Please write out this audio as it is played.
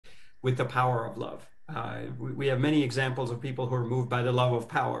with the power of love. We have many examples of people who are moved by the love of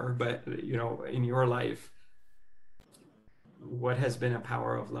power, but in your life, what has been a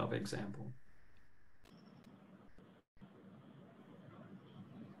power of love example?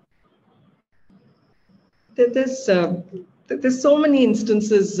 There's so many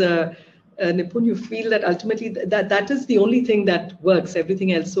instances, Nipun. You feel that ultimately that is the only thing that works.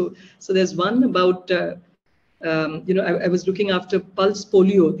 Everything else. So there's one about I was looking after pulse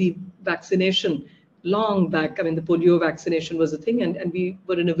polio, the vaccination, long back. I mean, the polio vaccination was a thing, and we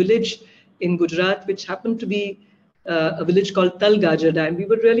were in a village in Gujarat, which happened to be a village called Talgajada, and we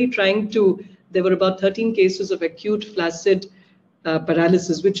were really trying to. There were about 13 cases of acute flaccid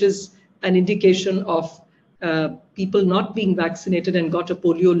paralysis, which is an indication of people not being vaccinated and got a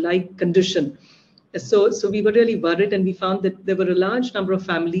polio-like condition. So we were really worried, and we found that there were a large number of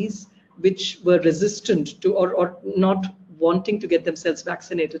families which were resistant to or not wanting to get themselves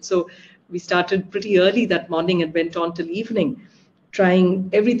vaccinated. So we started pretty early that morning and went on till evening, trying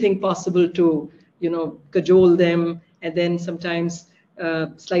everything possible to, cajole them, and then sometimes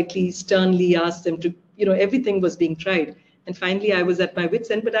slightly sternly ask them to, everything was being tried. And finally, I was at my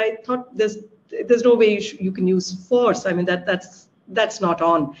wit's end, but I thought there's no way you can use force. I mean, that's not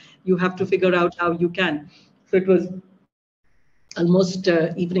on. You have to figure out how you can. So it was almost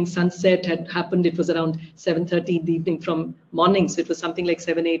evening sunset had happened. It was around 7:30 in the evening from morning. So it was something like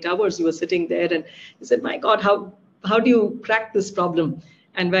 7-8 hours. You were sitting there and you said, my God, how do you crack this problem?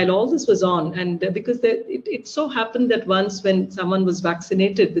 And while all this was on, and because it so happened that once when someone was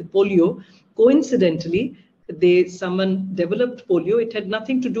vaccinated with polio, coincidentally, someone developed polio. It had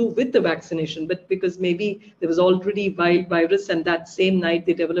nothing to do with the vaccination, but because maybe there was already virus, and that same night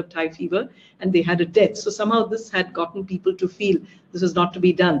they developed high fever and they had a death. So somehow this had gotten people to feel this was not to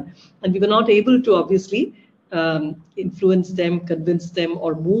be done, and we were not able to obviously influence them, convince them,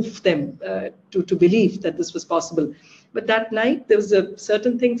 or move them to believe that this was possible. But that night there was a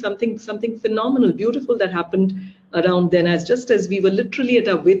certain thing, something phenomenal, beautiful that happened around then. As we were literally at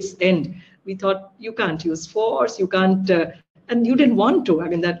our wits' end, we thought, you can't use force, you can't, and you didn't want to. I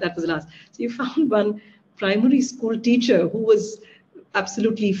mean, that was the last. So you found one primary school teacher who was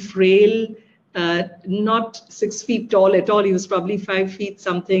absolutely frail, not 6 feet tall at all. He was probably 5 feet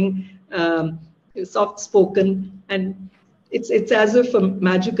something, soft spoken, and it's as if a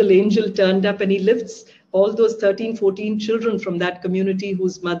magical angel turned up and he lifts all those 13, 14 children from that community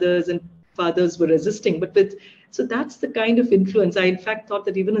whose mothers and fathers were resisting. So that's the kind of influence. I, in fact, thought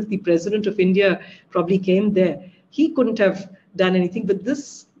that even if the president of India probably came there, he couldn't have done anything. But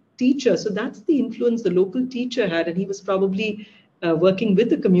this teacher, so that's the influence the local teacher had. And he was probably working with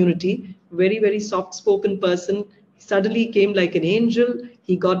the community, very, very soft-spoken person. Suddenly came like an angel.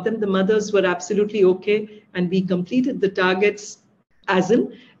 He got them. The mothers were absolutely okay. And we completed the targets as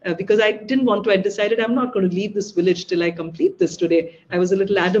in, because I didn't want to, I decided I'm not going to leave this village till I complete this today. I was a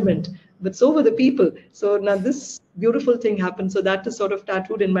little adamant, but so were the people. So now this beautiful thing happened. So that is sort of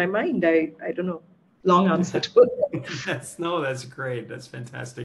tattooed in my mind. I don't know, long answer to it. That's great. That's fantastic.